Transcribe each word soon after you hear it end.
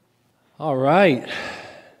All right.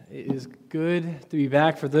 It is good to be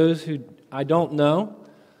back. For those who I don't know,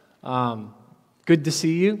 good to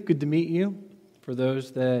see you, good to meet you. For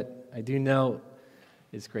those that I do know,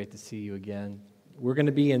 it's great to see you again. We're going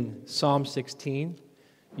to be in Psalm 16.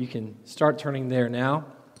 You can start turning there now.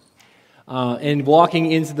 And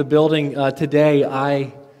walking into the building today,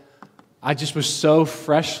 I just was so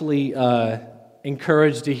freshly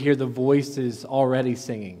encouraged to hear the voices already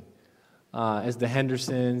singing. As the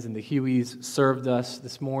Hendersons and the Hueys served us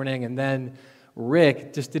this morning. And then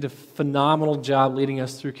Rick just did a phenomenal job leading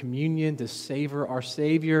us through communion to savor our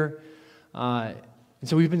Savior. And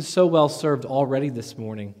so we've been so well served already this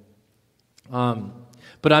morning.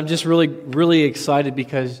 But I'm just really excited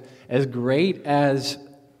because as great as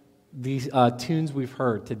these tunes we've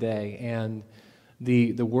heard today and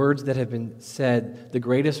the words that have been said, the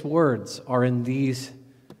greatest words are in these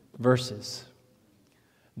verses.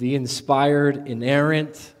 The inspired,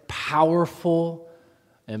 inerrant, powerful,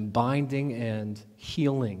 and binding and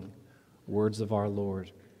healing words of our Lord.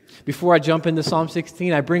 Before I jump into Psalm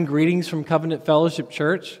 16, I bring greetings from Covenant Fellowship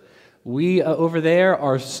Church. We over there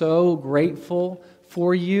are so grateful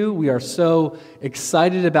for you. We are so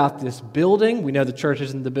excited about this building. We know the church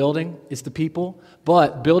isn't the building, it's the people.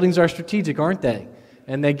 But buildings are strategic, aren't they?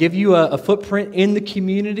 And they give you a footprint in the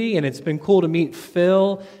community, and it's been cool to meet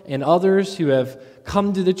Phil and others who have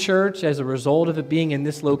come to the church as a result of it being in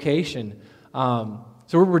this location. So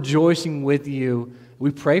we're rejoicing with you.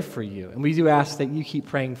 We pray for you, and we do ask that you keep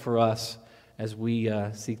praying for us as we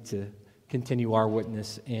seek to continue our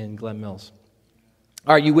witness in Glen Mills.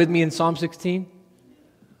 All right, you with me in Psalm 16?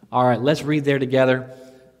 All right, let's read there together.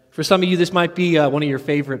 For some of you, this might be one of your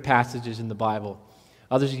favorite passages in the Bible.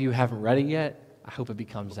 Others of you haven't read it yet. I hope it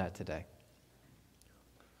becomes that today.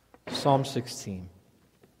 Psalm 16.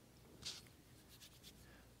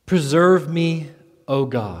 Preserve me, O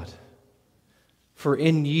God, for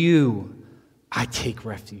in you I take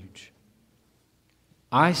refuge.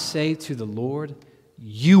 I say to the Lord,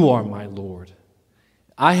 you are my Lord.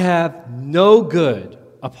 I have no good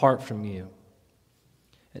apart from you.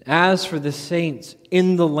 And as for the saints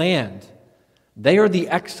in the land, they are the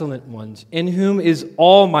excellent ones, in whom is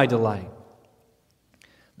all my delight.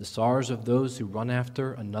 The sorrows of those who run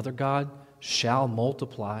after another god shall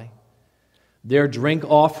multiply. Their drink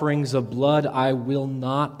offerings of blood I will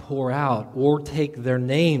not pour out, or take their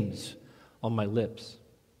names on my lips.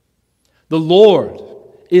 The Lord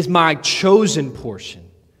is my chosen portion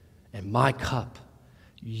and my cup.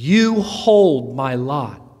 You hold my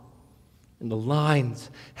lot, and the lines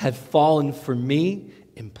have fallen for me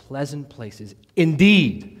in pleasant places.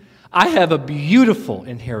 Indeed, I have a beautiful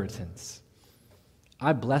inheritance.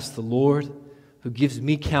 I bless the Lord who gives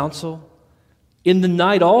me counsel. In the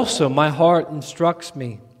night also my heart instructs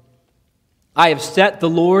me. I have set the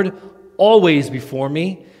Lord always before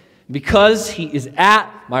me. Because he is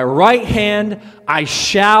at my right hand, I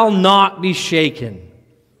shall not be shaken.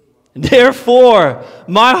 Therefore,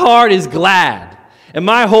 my heart is glad, and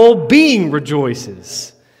my whole being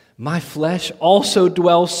rejoices. My flesh also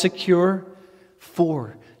dwells secure,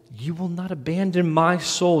 for you will not abandon my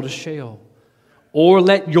soul to Sheol, or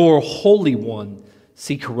let your Holy One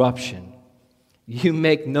see corruption. You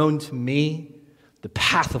make known to me the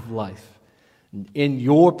path of life. In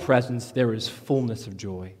your presence there is fullness of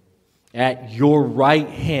joy. At your right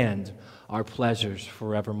hand are pleasures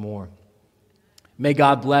forevermore. May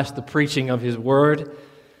God bless the preaching of his word.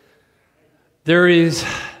 There's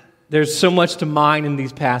so much to mine in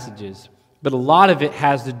these passages, but a lot of it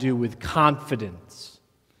has to do with confidence.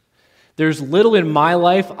 There's little in my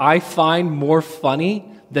life I find more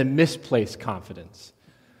funny than misplaced confidence.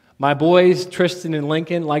 My boys, Tristan and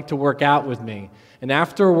Lincoln, like to work out with me. And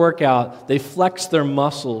after a workout, they flex their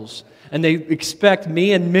muscles. And they expect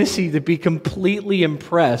me and Missy to be completely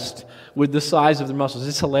impressed with the size of their muscles.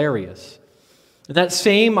 It's hilarious. That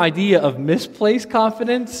same idea of misplaced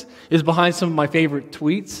confidence is behind some of my favorite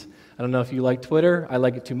tweets. I don't know if you like Twitter. I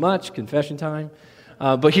like it too much. Confession time.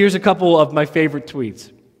 But here's a couple of my favorite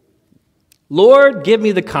tweets. Lord, give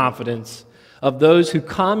me the confidence of those who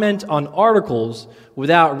comment on articles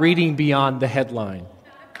without reading beyond the headline.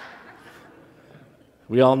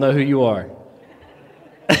 We all know who you are.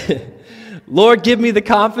 Lord, give me the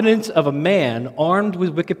confidence of a man armed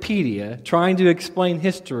with Wikipedia trying to explain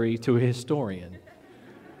history to a historian.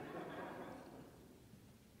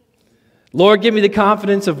 Lord, give me the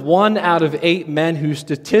confidence of 1 out of 8 men who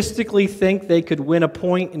statistically think they could win a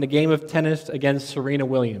point in a game of tennis against Serena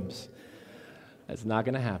Williams. That's not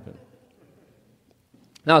going to happen.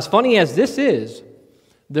 Now, as funny as this is,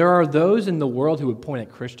 there are those in the world who would point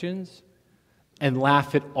at Christians and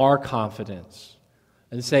laugh at our confidence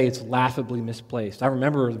and say it's laughably misplaced. I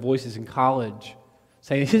remember the voices in college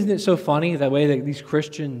saying, isn't it so funny the way that these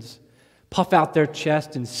Christians puff out their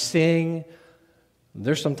chest and sing?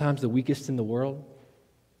 They're sometimes the weakest in the world.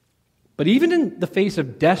 But even in the face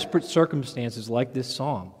of desperate circumstances like this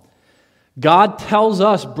psalm, God tells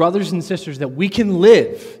us, brothers and sisters, that we can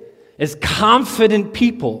live as confident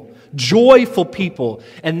people, joyful people,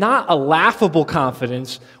 and not a laughable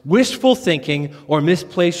confidence, wishful thinking, or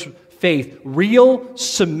misplaced faith. Real,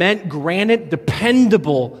 cement, granite,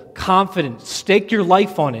 dependable confidence. Stake your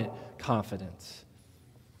life on it, confidence.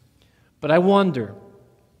 But I wonder,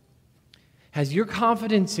 has your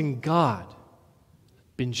confidence in God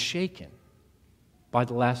been shaken by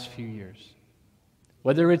the last few years?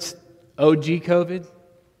 Whether it's OG COVID,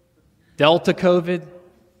 Delta COVID,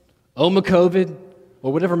 Oma COVID,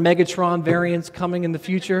 or whatever Megatron variant's coming in the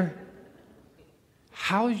future,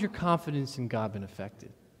 how has your confidence in God been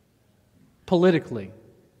affected? Politically,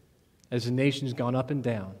 as the nation's gone up and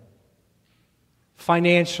down.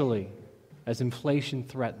 Financially, as inflation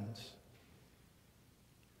threatens.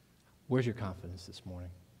 Where's your confidence this morning?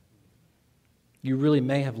 You really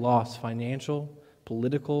may have lost financial,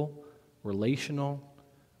 political, relational,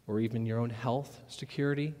 or even your own health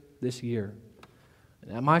security this year.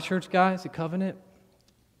 And at my church, guys, at Covenant,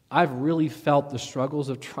 I've really felt the struggles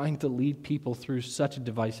of trying to lead people through such a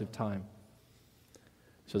divisive time.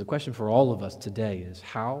 So the question for all of us today is,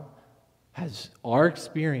 how has our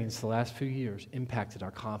experience the last few years impacted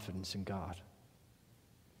our confidence in God?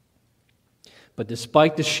 But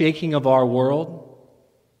despite the shaking of our world,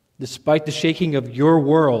 despite the shaking of your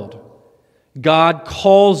world, God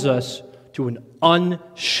calls us to an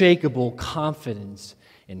unshakable confidence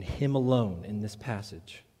in Him alone in this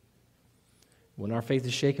passage. When our faith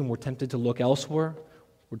is shaken, we're tempted to look elsewhere.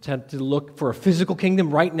 We're tempted to look for a physical kingdom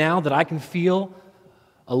right now that I can feel,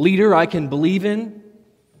 a leader I can believe in.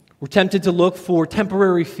 We're tempted to look for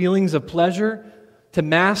temporary feelings of pleasure to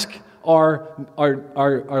mask our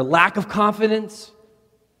lack of confidence.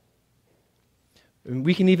 And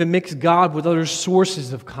we can even mix God with other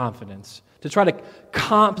sources of confidence to try to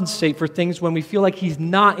compensate for things when we feel like He's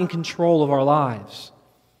not in control of our lives.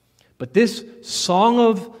 But this song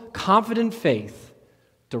of confident faith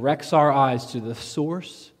directs our eyes to the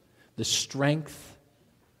source, the strength,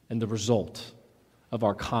 and the result of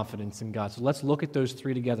our confidence in God. So let's look at those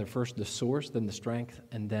three together. First, the source, then the strength,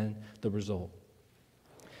 and then the result.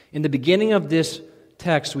 In the beginning of this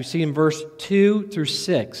text, we see in verse 2 through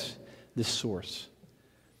 6 this source.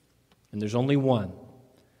 And there's only one.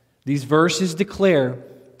 These verses declare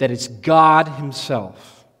that it's God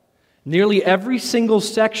Himself. Nearly every single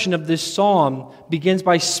section of this psalm begins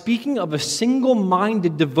by speaking of a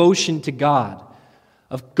single-minded devotion to God,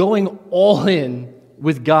 of going all in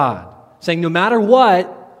with God, saying, no matter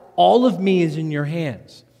what, all of me is in your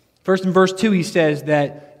hands. First in verse 2, he says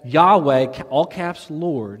that Yahweh, all caps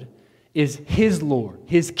Lord, is His Lord,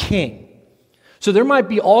 His King. So there might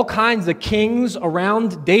be all kinds of kings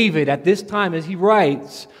around David at this time as he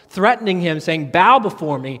writes, threatening him, saying, bow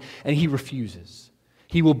before me, and he refuses.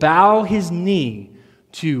 He will bow his knee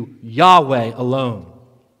to Yahweh alone.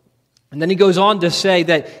 And then he goes on to say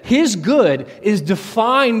that his good is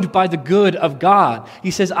defined by the good of God. He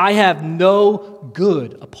says, I have no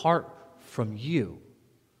good apart from you.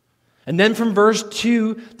 And then from verse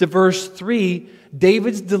 2 to verse 3,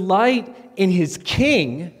 David's delight in his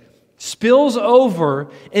king spills over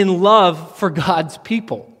in love for God's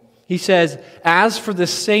people. He says, as for the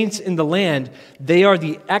saints in the land, they are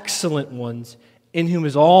the excellent ones in whom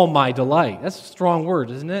is all my delight. That's a strong word,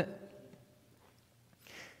 isn't it?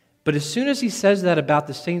 But as soon as he says that about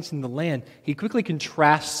the saints in the land, he quickly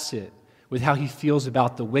contrasts it with how he feels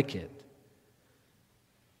about the wicked.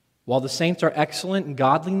 While the saints are excellent in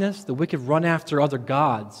godliness, the wicked run after other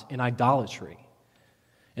gods in idolatry.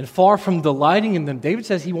 And far from delighting in them, David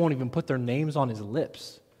says he won't even put their names on his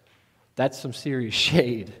lips. That's some serious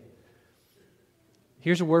shade.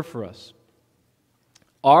 Here's a word for us.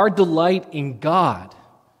 Our delight in God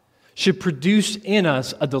should produce in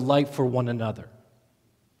us a delight for one another.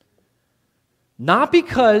 Not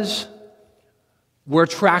because we're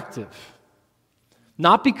attractive,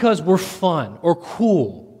 not because we're fun or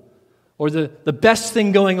cool or the best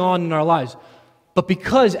thing going on in our lives, but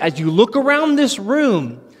because as you look around this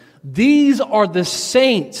room, these are the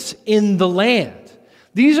saints in the land.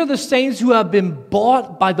 These are the saints who have been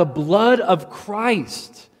bought by the blood of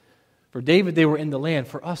Christ. For David, they were in the land.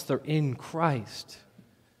 For us, they're in Christ.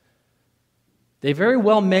 They very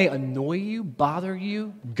well may annoy you, bother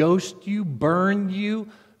you, ghost you, burn you,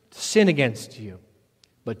 sin against you.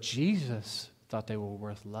 But Jesus thought they were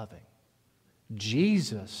worth loving.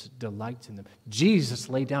 Jesus delights in them. Jesus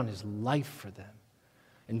laid down his life for them.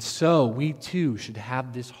 And so we too should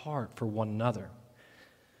have this heart for one another.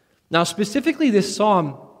 Now, specifically, this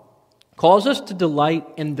psalm calls us to delight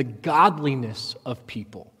in the godliness of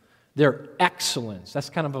people, their excellence. That's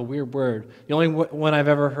kind of a weird word. The only one I've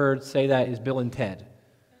ever heard say that is Bill and Ted.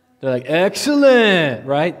 They're like, excellent,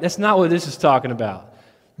 right? That's not what this is talking about.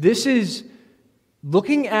 This is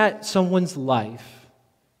looking at someone's life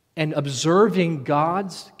and observing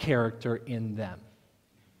God's character in them.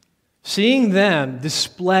 Seeing them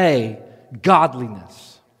display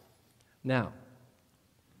godliness. Now,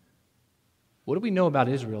 what do we know about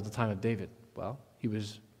Israel at the time of David? Well, he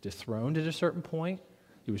was dethroned at a certain point.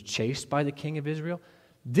 He was chased by the king of Israel.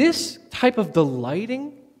 This type of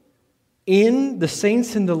delighting in the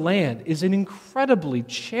saints in the land is an incredibly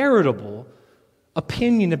charitable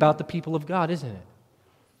opinion about the people of God, isn't it?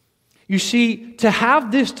 You see, to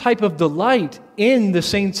have this type of delight in the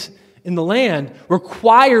saints in the land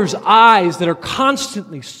requires eyes that are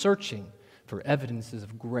constantly searching for evidences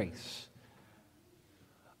of grace.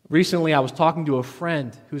 Recently, I was talking to a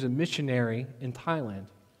friend who's a missionary in Thailand.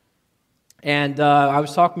 And I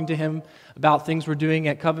was talking to him about things we're doing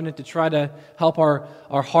at Covenant to try to help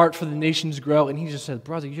our heart for the nations grow. And he just said,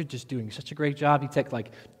 brother, you're just doing such a great job. He took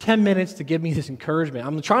like 10 minutes to give me this encouragement.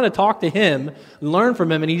 I'm trying to talk to him and learn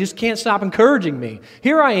from him, and he just can't stop encouraging me.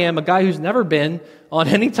 Here I am, a guy who's never been on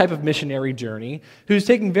any type of missionary journey, who's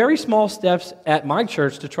taking very small steps at my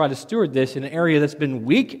church to try to steward this in an area that's been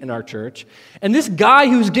weak in our church. And this guy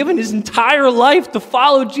who's given his entire life to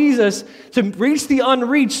follow Jesus, to reach the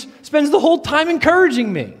unreached, spends the whole time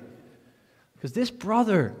encouraging me. Because this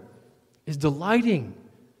brother is delighting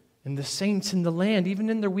in the saints in the land, even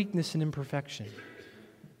in their weakness and imperfection.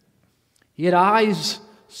 He had eyes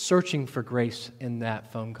searching for grace in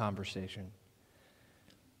that phone conversation.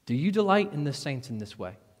 Do you delight in the saints in this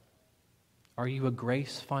way? Are you a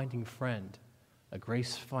grace-finding friend, a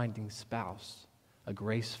grace-finding spouse, a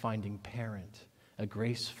grace-finding parent, a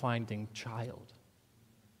grace-finding child?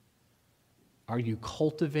 Are you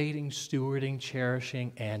cultivating, stewarding,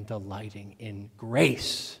 cherishing, and delighting in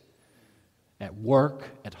grace at work,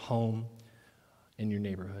 at home, in your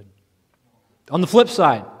neighborhood? On the flip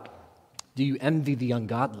side, do you envy the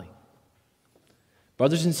ungodly?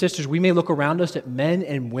 Brothers and sisters, we may look around us at men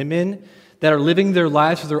and women that are living their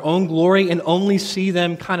lives for their own glory and only see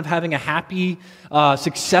them kind of having a happy,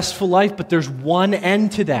 successful life, but there's one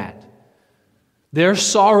end to that. Their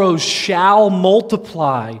sorrows shall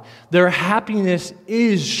multiply. Their happiness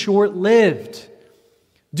is short-lived.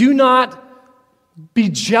 Do not be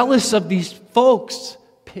jealous of these folks.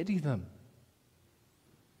 Pity them.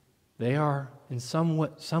 They are, in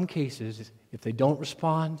some cases, if they don't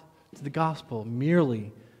respond to the gospel,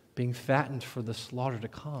 merely being fattened for the slaughter to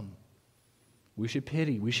come. We should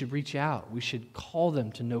pity. We should reach out. We should call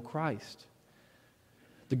them to know Christ.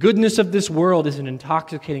 The goodness of this world is an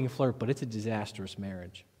intoxicating flirt, but it's a disastrous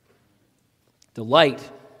marriage. Delight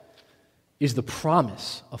is the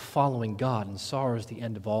promise of following God, and sorrow is the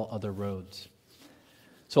end of all other roads.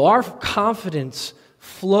 So our confidence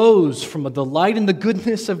flows from a delight in the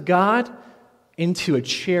goodness of God into a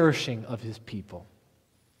cherishing of His people.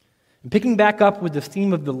 And picking back up with the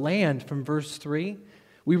theme of the land from verse 3,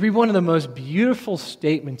 we read one of the most beautiful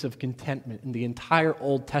statements of contentment in the entire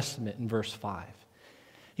Old Testament in verse 5.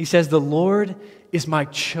 He says, "The Lord is my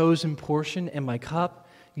chosen portion and my cup.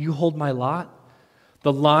 You hold my lot.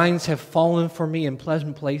 The lines have fallen for me in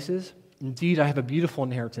pleasant places. Indeed, I have a beautiful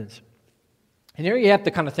inheritance." And here you have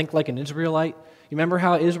to kind of think like an Israelite. You remember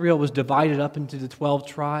how Israel was divided up into the 12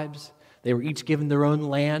 tribes? They were each given their own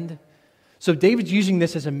land. So David's using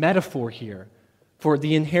this as a metaphor here for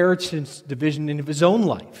the inheritance division in his own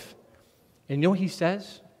life. And you know what he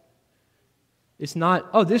says? It's not,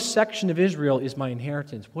 oh, this section of Israel is my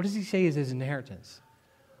inheritance. What does he say is his inheritance?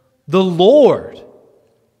 The Lord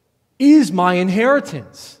is my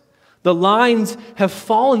inheritance. The lines have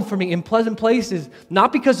fallen for me in pleasant places,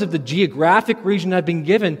 not because of the geographic region I've been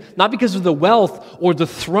given, not because of the wealth or the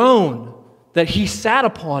throne that he sat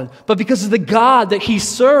upon, but because of the God that he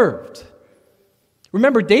served.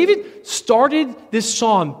 Remember, David started this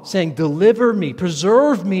psalm saying, "Deliver me,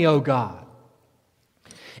 preserve me, O God."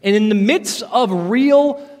 And in the midst of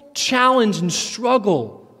real challenge and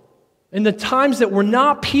struggle, in the times that were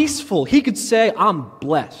not peaceful, he could say, "I'm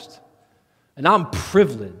blessed, and I'm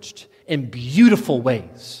privileged in beautiful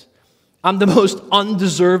ways. I'm the most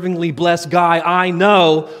undeservingly blessed guy I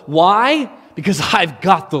know." Why? Because I've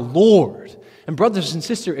got the Lord. And brothers and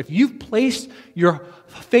sisters, if you've placed your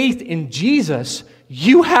faith in Jesus,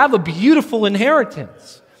 you have a beautiful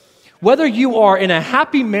inheritance. Whether you are in a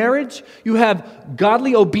happy marriage, you have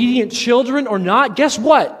godly, obedient children or not, guess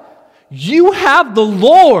what? You have the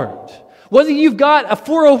Lord. Whether you've got a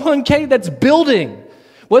 401k that's building,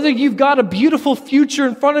 whether you've got a beautiful future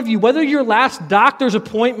in front of you, whether your last doctor's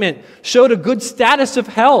appointment showed a good status of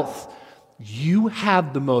health, you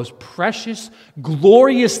have the most precious,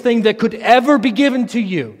 glorious thing that could ever be given to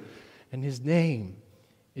you. And His name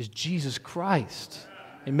is Jesus Christ.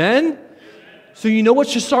 Amen? So you know what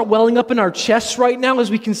should start welling up in our chests right now as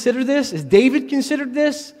we consider this? As David considered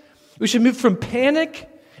this? We should move from panic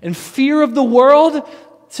and fear of the world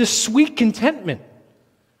to sweet contentment.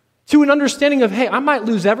 To an understanding of, hey, I might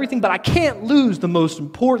lose everything, but I can't lose the most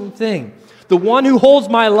important thing. The one who holds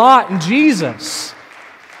my lot in Jesus.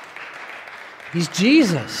 He's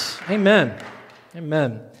Jesus. Amen.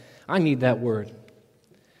 Amen. I need that word.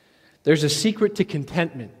 There's a secret to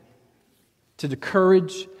contentment, to the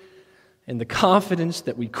courage and the confidence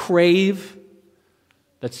that we crave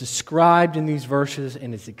that's described in these verses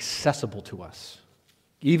and is accessible to us,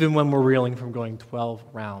 even when we're reeling from going 12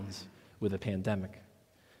 rounds with a pandemic.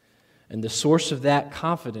 And the source of that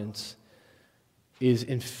confidence is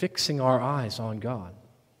in fixing our eyes on God.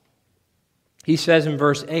 He says in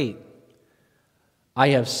verse 8, I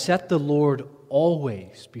have set the Lord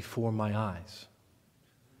always before my eyes.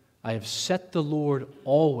 I have set the Lord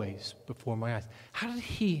always before my eyes. How did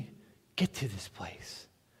he get to this place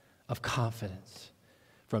of confidence?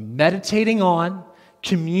 From meditating on,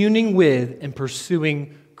 communing with, and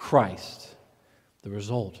pursuing Christ. The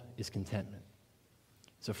result is contentment.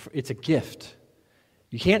 It's a gift.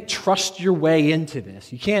 You can't trust your way into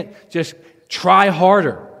this. You can't just try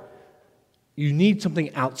harder. You need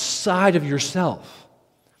something outside of yourself.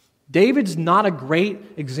 David's not a great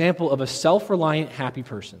example of a self-reliant, happy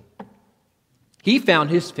person. He found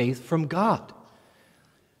his faith from God.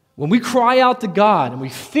 When we cry out to God and we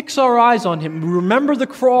fix our eyes on Him, we remember the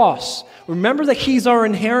cross, remember that He's our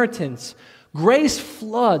inheritance, grace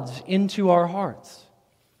floods into our hearts.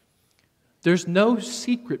 There's no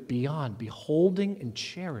secret beyond beholding and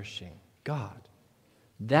cherishing God.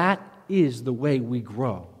 That is the way we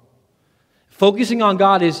grow. Focusing on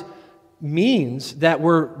God means that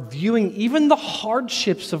we're viewing even the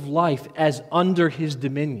hardships of life as under His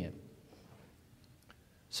dominion.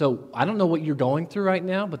 So I don't know what you're going through right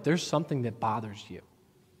now, but there's something that bothers you.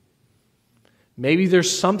 Maybe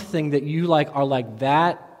there's something that you are like,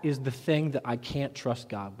 that is the thing that I can't trust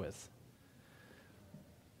God with.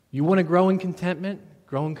 You want to grow in contentment,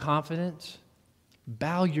 grow in confidence?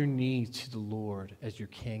 Bow your knee to the Lord as your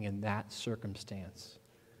King in that circumstance.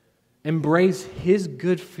 Embrace His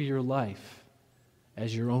good for your life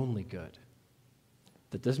as your only good.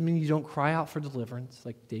 That doesn't mean you don't cry out for deliverance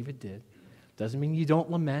like David did. Doesn't mean you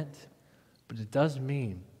don't lament, but it does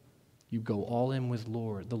mean you go all in with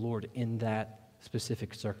the Lord in that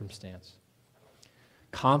specific circumstance.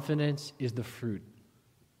 Confidence is the fruit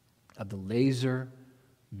of the laser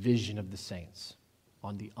vision of the saints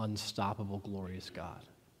on the unstoppable, glorious God.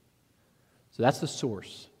 So that's the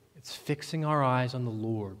source. It's fixing our eyes on the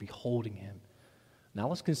Lord, beholding Him. Now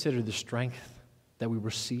let's consider the strength that we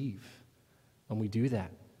receive when we do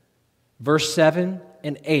that. Verse 7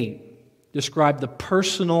 and 8 describe the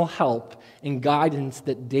personal help and guidance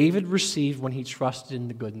that David received when he trusted in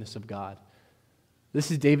the goodness of God.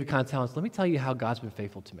 This is David kind of telling us, let me tell you how God's been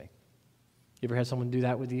faithful to me. You ever had someone do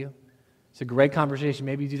that with you? It's a great conversation.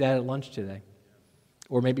 Maybe you do that at lunch today.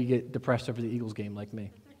 Or maybe you get depressed over the Eagles game like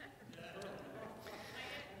me.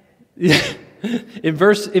 In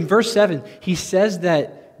verse 7, he says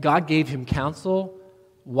that God gave him counsel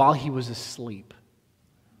while he was asleep,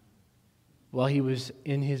 while he was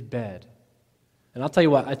in his bed. And I'll tell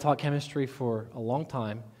you what, I taught chemistry for a long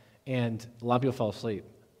time, and a lot of people fell asleep.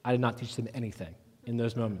 I did not teach them anything in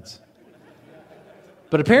those moments.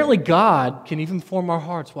 But apparently God can even form our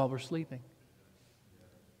hearts while we're sleeping.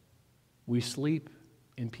 We sleep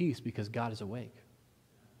in peace because God is awake.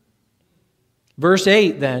 Verse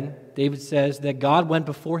 8 then, David says that God went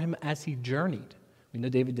before him as he journeyed. We know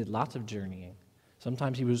David did lots of journeying.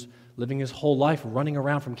 Sometimes he was living his whole life running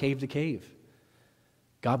around from cave to cave.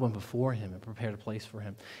 God went before him and prepared a place for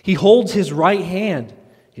him. He holds his right hand,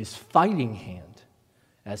 his fighting hand,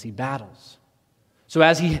 as he battles. So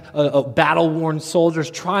as battle-worn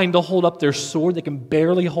soldiers trying to hold up their sword, they can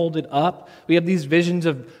barely hold it up. We have these visions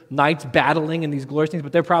of knights battling and these glorious things,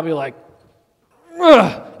 but they're probably like,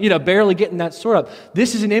 barely getting that sword up.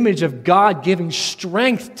 This is an image of God giving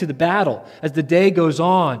strength to the battle as the day goes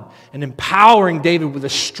on and empowering David with the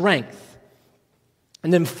strength.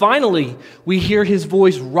 And then finally, we hear his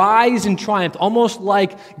voice rise in triumph, almost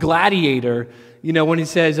like Gladiator when he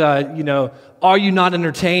says, are you not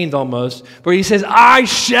entertained almost? Where he says, I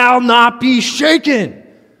shall not be shaken.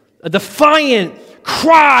 A defiant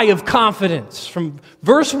cry of confidence. From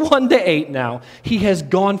verse 1 to 8 now, he has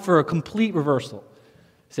gone for a complete reversal.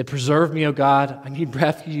 He said, preserve me, O God. I need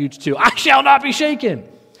refuge too. I shall not be shaken.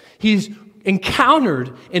 He's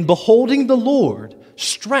encountered in beholding the Lord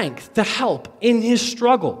strength to help in his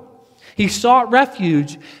struggle. He sought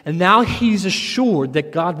refuge, and now he's assured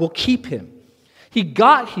that God will keep him. He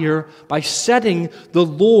got here by setting the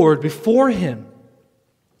Lord before him.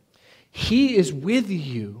 He is with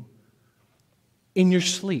you in your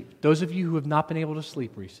sleep. Those of you who have not been able to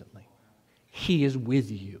sleep recently, he is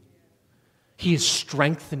with you. He is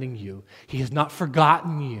strengthening you. He has not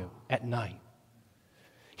forgotten you at night.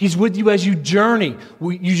 He's with you as you journey.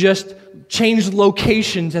 You just changed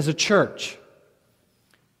locations as a church.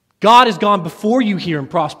 God has gone before you here in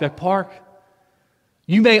Prospect Park.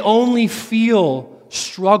 You may only feel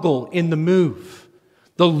struggle in the move.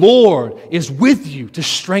 The Lord is with you to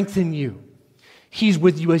strengthen you. He's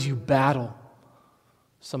with you as you battle.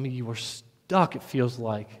 Some of you are stuck, it feels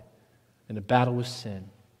like, in a battle with sin.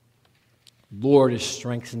 Lord is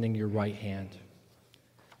strengthening your right hand.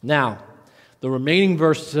 Now, the remaining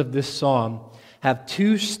verses of this psalm have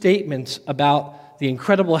two statements about the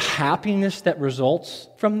incredible happiness that results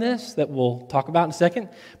from this that we'll talk about in a second,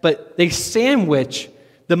 but they sandwich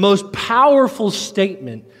the most powerful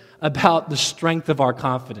statement about the strength of our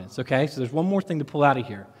confidence, okay? So there's one more thing to pull out of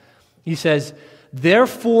here. He says,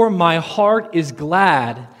 therefore my heart is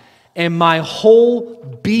glad and my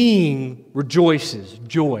whole being rejoices.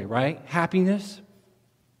 Joy, right? Happiness.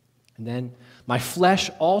 And then my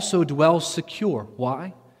flesh also dwells secure.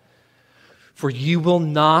 Why? For you will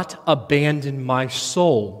not abandon my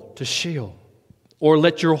soul to Sheol, or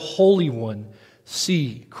let your Holy One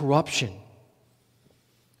see corruption.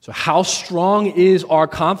 So how strong is our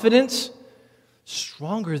confidence?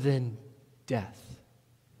 Stronger than death.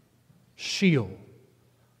 Sheol,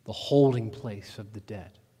 the holding place of the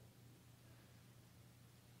dead.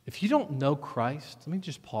 If you don't know Christ, let me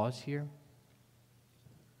just pause here.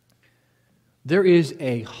 There is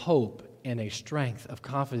a hope and a strength of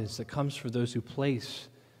confidence that comes for those who place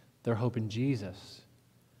their hope in Jesus.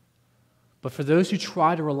 But for those who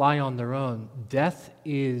try to rely on their own, death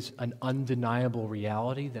is an undeniable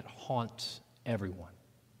reality that haunts everyone.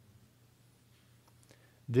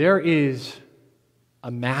 There is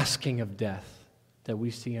a masking of death that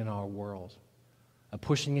we see in our world, a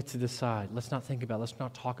pushing it to the side. Let's not think about it. Let's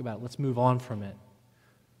not talk about it. Let's move on from it.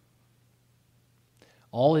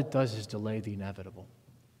 All it does is delay the inevitable.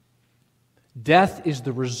 Death is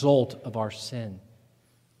the result of our sin.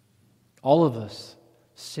 All of us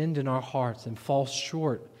sinned in our hearts and fall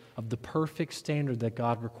short of the perfect standard that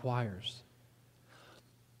God requires.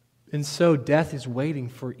 And so death is waiting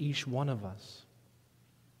for each one of us.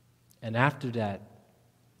 And after that,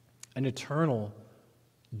 an eternal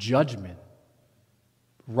judgment,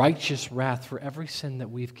 righteous wrath for every sin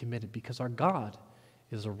that we've committed, because our God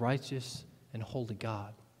is a righteous and holy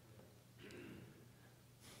God.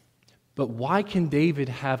 But why can David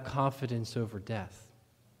have confidence over death?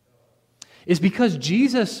 It's because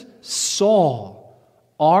Jesus saw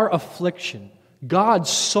our affliction. God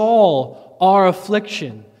saw our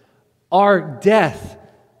affliction, our death,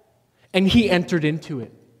 and He entered into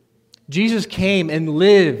it. Jesus came and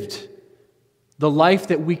lived the life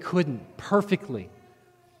that we couldn't perfectly.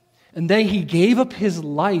 And then He gave up His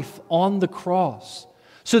life on the cross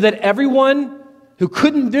so that everyone who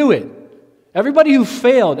couldn't do it, everybody who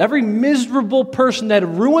failed, every miserable person that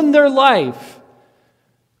ruined their life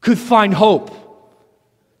could find hope,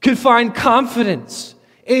 could find confidence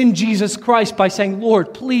in Jesus Christ by saying,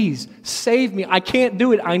 Lord, please save me. I can't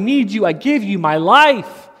do it. I need you. I give you my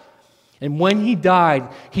life. And when He died,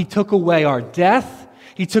 He took away our death.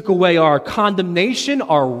 He took away our condemnation,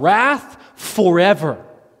 our wrath forever.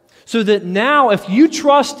 So that now, if you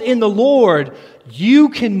trust in the Lord, you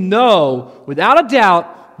can know without a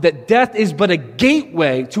doubt that death is but a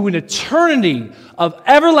gateway to an eternity of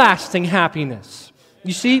everlasting happiness.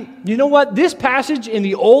 You see, you know what? This passage in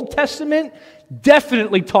the Old Testament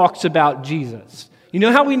definitely talks about Jesus. You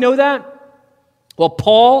know how we know that? Well,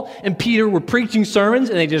 Paul and Peter were preaching sermons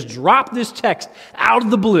and they just dropped this text out of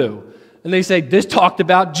the blue. And they say, this talked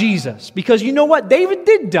about Jesus. Because you know what? David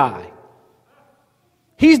did die.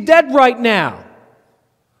 He's dead right now.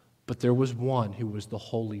 But there was one who was the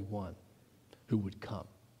Holy One who would come.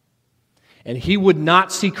 And He would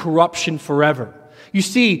not see corruption forever. You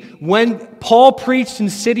see, when Paul preached in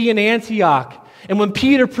Pisidian Antioch, and when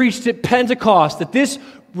Peter preached at Pentecost, that this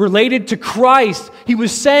related to Christ, he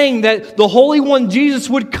was saying that the Holy One, Jesus,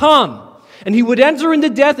 would come. and he would enter into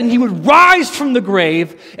death, and he would rise from the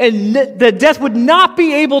grave, and the death would not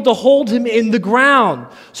be able to hold him in the ground.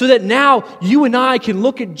 So that now you and I can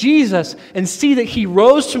look at Jesus and see that he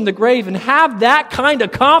rose from the grave and have that kind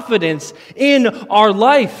of confidence in our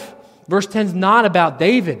life. Verse 10 is not about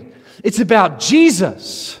David. It's about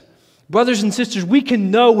Jesus. Brothers and sisters, we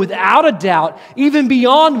can know without a doubt, even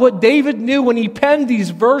beyond what David knew when he penned these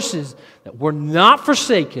verses, that we're not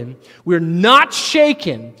forsaken, we're not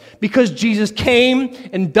shaken, because Jesus came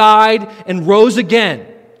and died and rose again.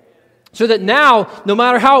 So that now, no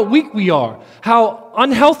matter how weak we are, how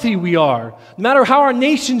unhealthy we are, no matter how our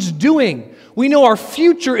nation's doing, we know our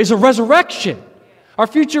future is a resurrection. Our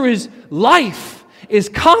future is life, is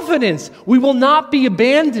confidence. We will not be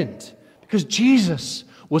abandoned because Jesus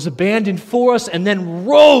was abandoned for us and then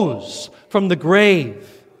rose from the grave.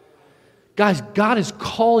 Guys, God is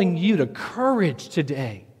calling you to courage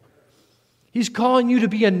today. He's calling you to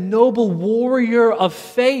be a noble warrior of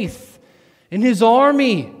faith in His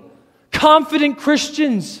army. Confident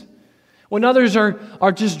Christians. When others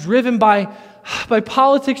are just driven by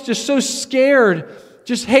politics, just so scared,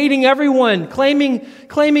 just hating everyone, claiming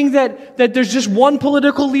that there's just one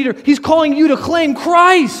political leader. He's calling you to claim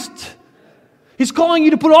Christ. He's calling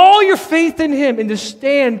you to put all your faith in Him and to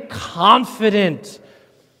stand confident.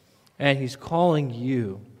 And He's calling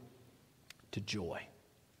you to joy.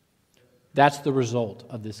 That's the result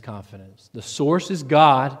of this confidence. The source is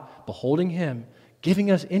God, beholding Him, giving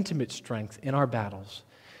us intimate strength in our battles.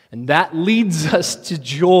 And that leads us to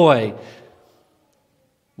joy.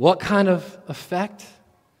 What kind of effect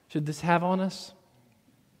should this have on us?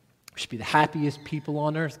 We should be the happiest people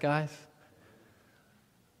on earth, guys.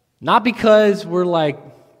 Not because we're like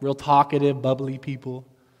real talkative, bubbly people.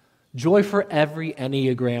 Joy for every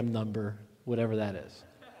Enneagram number, whatever that is.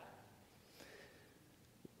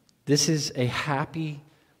 This is a happy,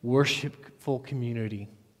 worshipful community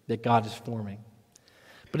that God is forming.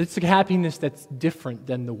 But it's a happiness that's different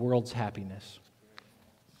than the world's happiness.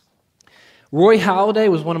 Roy Halladay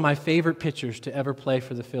was one of my favorite pitchers to ever play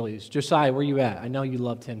for the Phillies. Josiah, where you at? I know you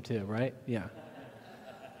loved him too, right? Yeah.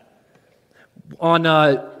 On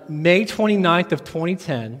May 29th of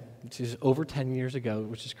 2010, which is over 10 years ago,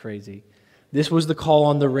 which is crazy, this was the call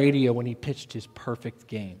on the radio when he pitched his perfect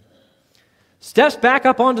game. Steps back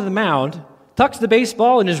up onto the mound, tucks the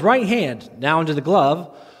baseball in his right hand, now into the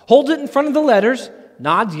glove, holds it in front of the letters,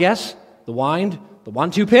 nods yes, the wind, the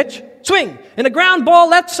 1-2 pitch, swing, and a ground ball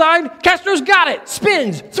left side. Castro's got it,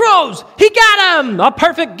 spins, throws, he got him! A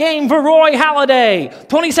perfect game for Roy Halladay.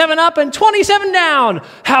 27 up and 27 down.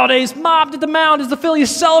 Halladay's mobbed at the mound as the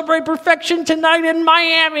Phillies celebrate perfection tonight in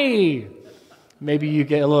Miami. Maybe you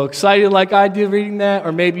get a little excited like I did reading that,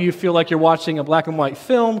 or maybe you feel like you're watching a black and white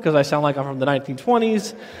film because I sound like I'm from the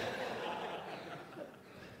 1920s.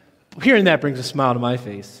 Hearing that brings a smile to my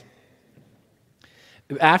face.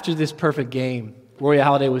 After this perfect game, Roy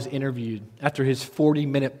Halladay was interviewed after his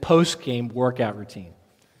 40-minute post-game workout routine.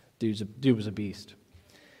 Dude was a beast.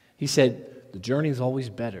 He said, "The journey is always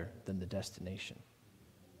better than the destination."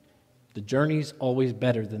 The journey's always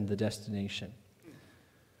better than the destination.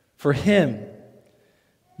 For him,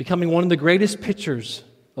 becoming one of the greatest pitchers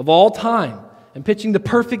of all time and pitching the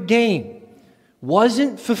perfect game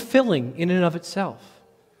wasn't fulfilling in and of itself.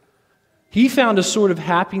 He found a sort of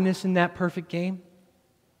happiness in that perfect game,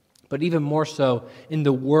 but even more so in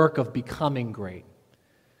the work of becoming great.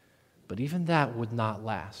 But even that would not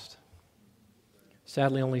last.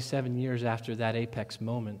 Sadly, only 7 years after that apex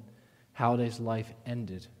moment, Halladay's life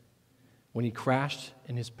ended when he crashed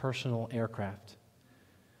in his personal aircraft.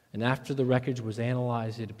 And after the wreckage was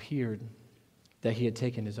analyzed, it appeared that he had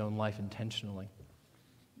taken his own life intentionally.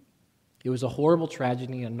 It was a horrible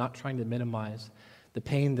tragedy. I'm not trying to minimize the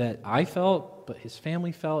pain that I felt, but his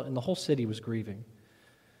family felt, and the whole city was grieving.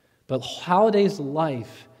 But Halladay's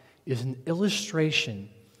life is an illustration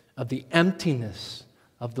of the emptiness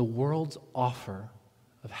of the world's offer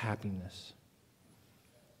of happiness.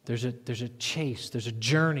 There's a chase, there's a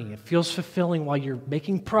journey. It feels fulfilling while you're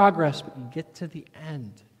making progress, but you get to the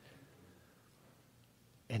end,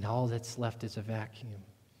 and all that's left is a vacuum.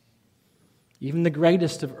 Even the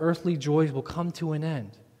greatest of earthly joys will come to an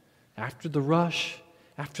end. After the rush,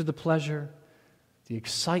 after the pleasure, the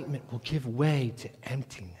excitement will give way to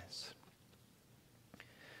emptiness.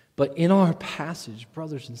 But in our passage,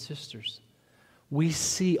 brothers and sisters, we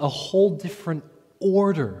see a whole different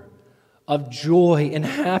order of joy and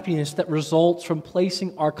happiness that results from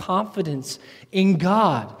placing our confidence in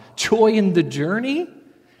God. Joy in the journey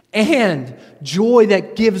and joy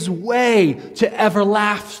that gives way to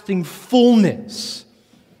everlasting fullness.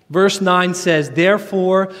 Verse 9 says,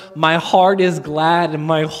 "Therefore my heart is glad and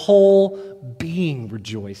my whole being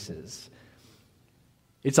rejoices."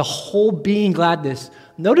 It's a whole being gladness.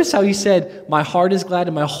 Notice how he said, "My heart is glad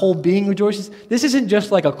and my whole being rejoices." This isn't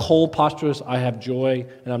just like a cold, posturous, "I have joy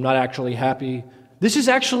and I'm not actually happy." This is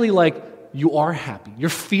actually like you are happy. You're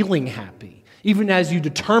feeling happy, even as you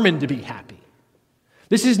determine to be happy.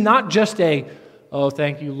 This is not just a, "Oh,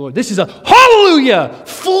 thank you, Lord." This is a, "Hallelujah!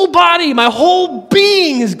 Full body, my whole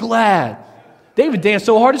being is glad." David danced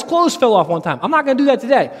so hard his clothes fell off one time. I'm not going to do that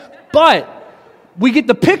today. But we get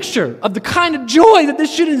the picture of the kind of joy that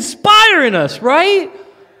this should inspire in us, right?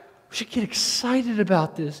 We should get excited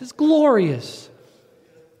about this. It's glorious.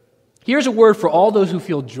 Here's a word for all those who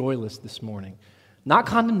feel joyless this morning. Not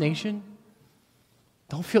condemnation.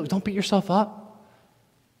 Don't beat yourself up,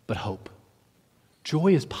 but hope.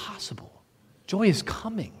 Joy is possible. Joy is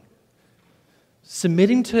coming.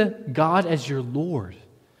 Submitting to God as your Lord,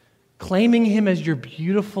 claiming Him as your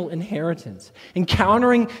beautiful inheritance,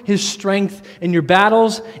 encountering His strength in your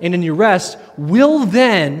battles and in your rest will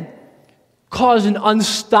then cause an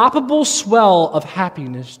unstoppable swell of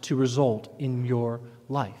happiness to result in your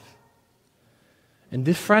life. And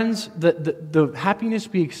this, friends, the happiness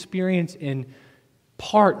we experience in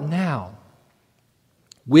part now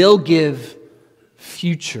will give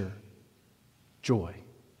future joy.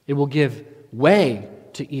 It will give way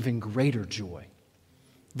to even greater joy.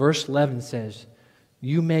 Verse 11 says,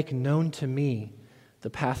 "You make known to me the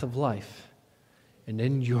path of life, and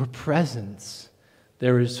in your presence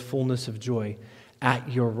there is fullness of joy. At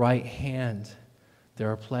your right hand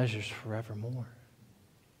there are pleasures forevermore."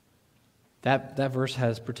 That verse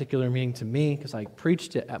has particular meaning to me because I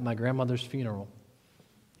preached it at my grandmother's funeral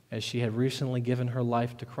as she had recently given her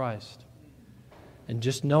life to Christ. And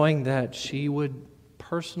just knowing that she would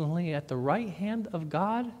personally, at the right hand of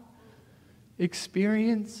God,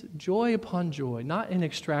 experience joy upon joy, not in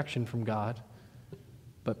extraction from God,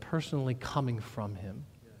 but personally coming from Him.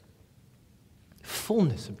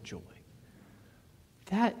 Fullness of joy.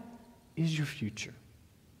 That is your future.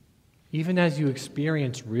 Even as you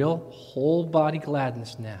experience real whole body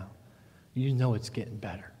gladness now, you know it's getting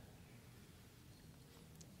better.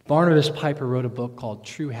 Barnabas Piper wrote a book called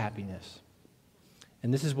True Happiness.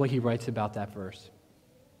 And this is what he writes about that verse.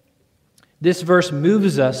 This verse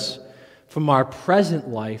moves us from our present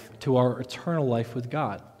life to our eternal life with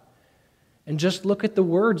God. And just look at the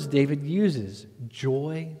words David uses: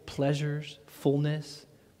 joy, pleasures, fullness,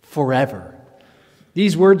 forever.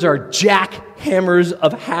 These words are jackhammers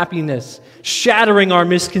of happiness, shattering our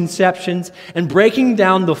misconceptions and breaking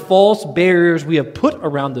down the false barriers we have put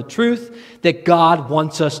around the truth that God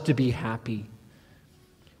wants us to be happy.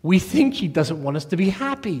 We think He doesn't want us to be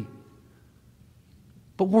happy,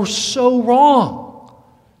 but we're so wrong.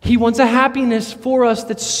 He wants a happiness for us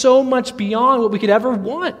that's so much beyond what we could ever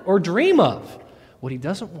want or dream of. What He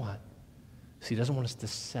doesn't want is He doesn't want us to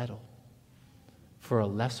settle for a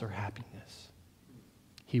lesser happiness.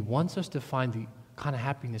 He wants us to find the kind of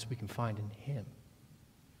happiness we can find in Him.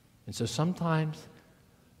 And so sometimes,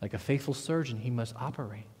 like a faithful surgeon, He must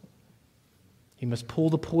operate. He must pull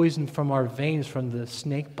the poison from our veins from the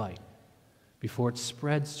snake bite before it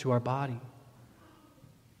spreads to our body.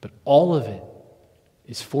 But all of it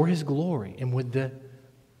is for His glory and with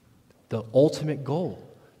the ultimate goal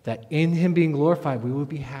that in Him being glorified, we will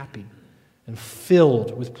be happy and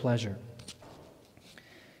filled with pleasure.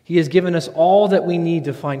 He has given us all that we need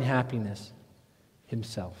to find happiness,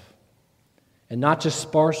 Himself. And not just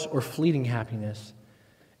sparse or fleeting happiness.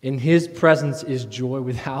 In His presence is joy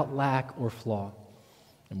without lack or flaw.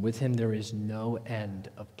 And with Him there is no end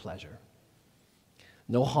of pleasure.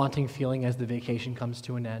 No haunting feeling as the vacation comes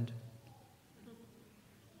to an end.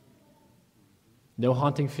 No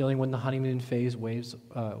haunting feeling when the honeymoon phase wears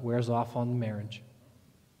off on the marriage.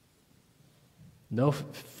 No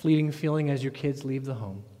fleeting feeling as your kids leave the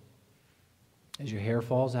home. As your hair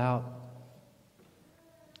falls out.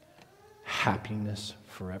 Happiness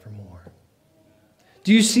forevermore.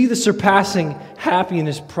 Do you see the surpassing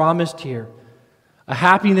happiness promised here? A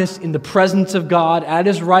happiness in the presence of God at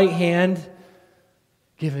His right hand,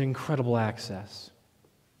 given incredible access.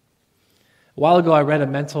 A while ago, I read a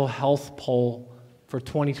mental health poll for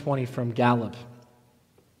 2020 from Gallup.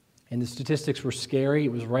 And the statistics were scary.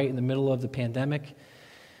 It was right in the middle of the pandemic.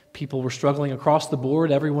 People were struggling across the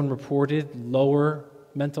board. Everyone reported lower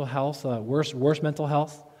mental health, worse mental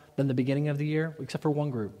health than the beginning of the year, except for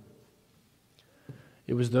one group.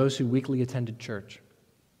 It was those who weekly attended church.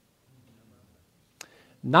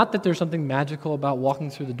 Not that there's something magical about walking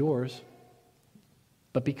through the doors,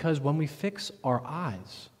 but because when we fix our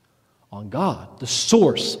eyes on God, the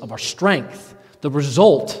source of our strength, the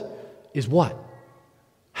result is what?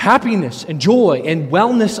 Happiness and joy and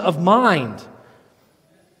wellness of mind.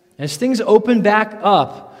 As things open back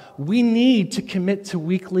up, we need to commit to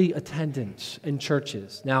weekly attendance in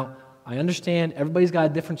churches. Now, I understand everybody's got a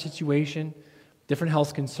different situation, different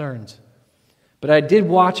health concerns. But I did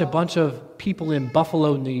watch a bunch of people in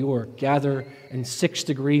Buffalo, New York, gather in 6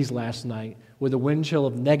 degrees last night with a wind chill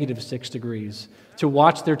of -6 degrees to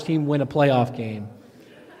watch their team win a playoff game.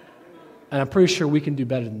 And I'm pretty sure we can do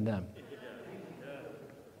better than them.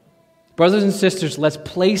 Brothers and sisters, let's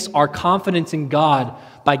place our confidence in God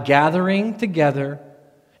by gathering together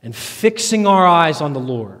and fixing our eyes on the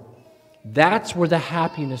Lord. That's where the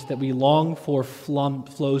happiness that we long for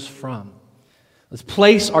flows from. Let's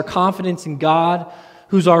place our confidence in God,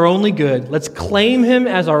 who's our only good. Let's claim Him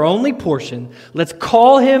as our only portion. Let's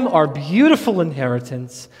call Him our beautiful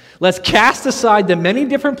inheritance. Let's cast aside the many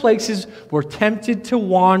different places we're tempted to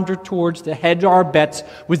wander towards to hedge our bets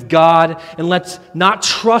with God. And let's not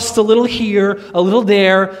trust a little here, a little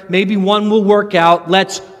there. Maybe one will work out.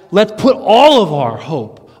 Let's put all of our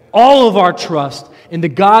hope, all of our trust in the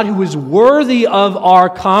God who is worthy of our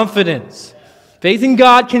confidence. Faith in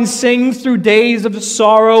God can sing through days of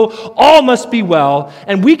sorrow. All must be well.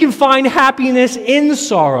 And we can find happiness in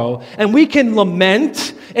sorrow. And we can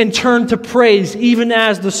lament and turn to praise, even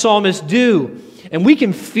as the psalmists do. And we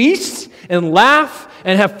can feast and laugh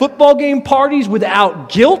and have football game parties without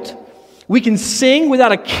guilt. We can sing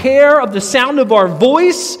without a care of the sound of our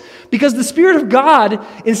voice, because the Spirit of God,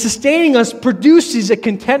 in sustaining us, produces a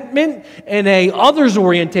contentment and a others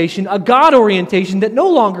orientation, a God orientation that no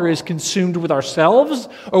longer is consumed with ourselves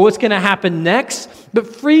or what's going to happen next, but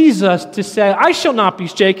frees us to say, I shall not be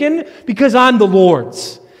shaken because I'm the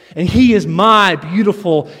Lord's, and He is my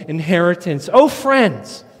beautiful inheritance. Oh,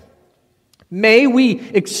 friends, may we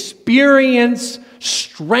experience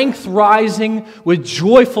strength rising with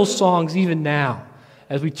joyful songs even now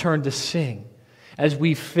as we turn to sing, as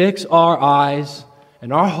we fix our eyes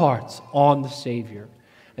and our hearts on the Savior.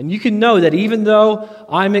 And you can know that even though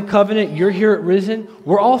I'm at Covenant, you're here at Risen,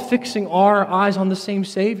 we're all fixing our eyes on the same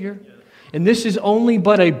Savior. And this is only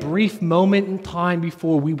but a brief moment in time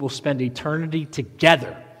before we will spend eternity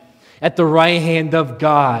together at the right hand of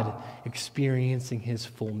God, experiencing His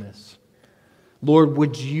fullness. Lord,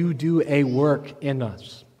 would You do a work in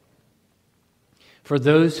us? For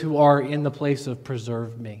those who are in the place of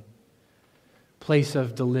preserve me, place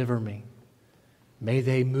of deliver me, may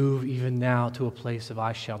they move even now to a place of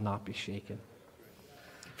I shall not be shaken.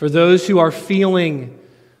 For those who are feeling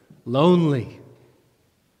lonely,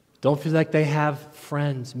 don't feel like they have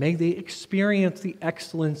friends, may they experience the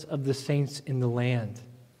excellence of the saints in the land.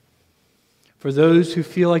 For those who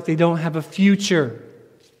feel like they don't have a future,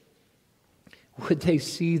 would they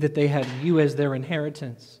see that they have You as their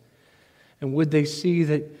inheritance? And would they see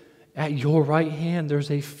that at Your right hand there's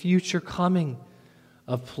a future coming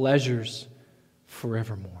of pleasures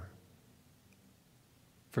forevermore?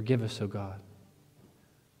 Forgive us, O God,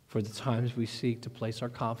 for the times we seek to place our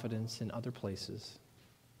confidence in other places.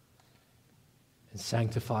 And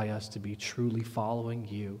sanctify us to be truly following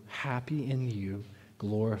You, happy in You,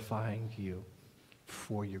 glorifying You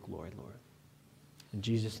for Your glory, Lord. In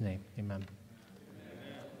Jesus' name, amen.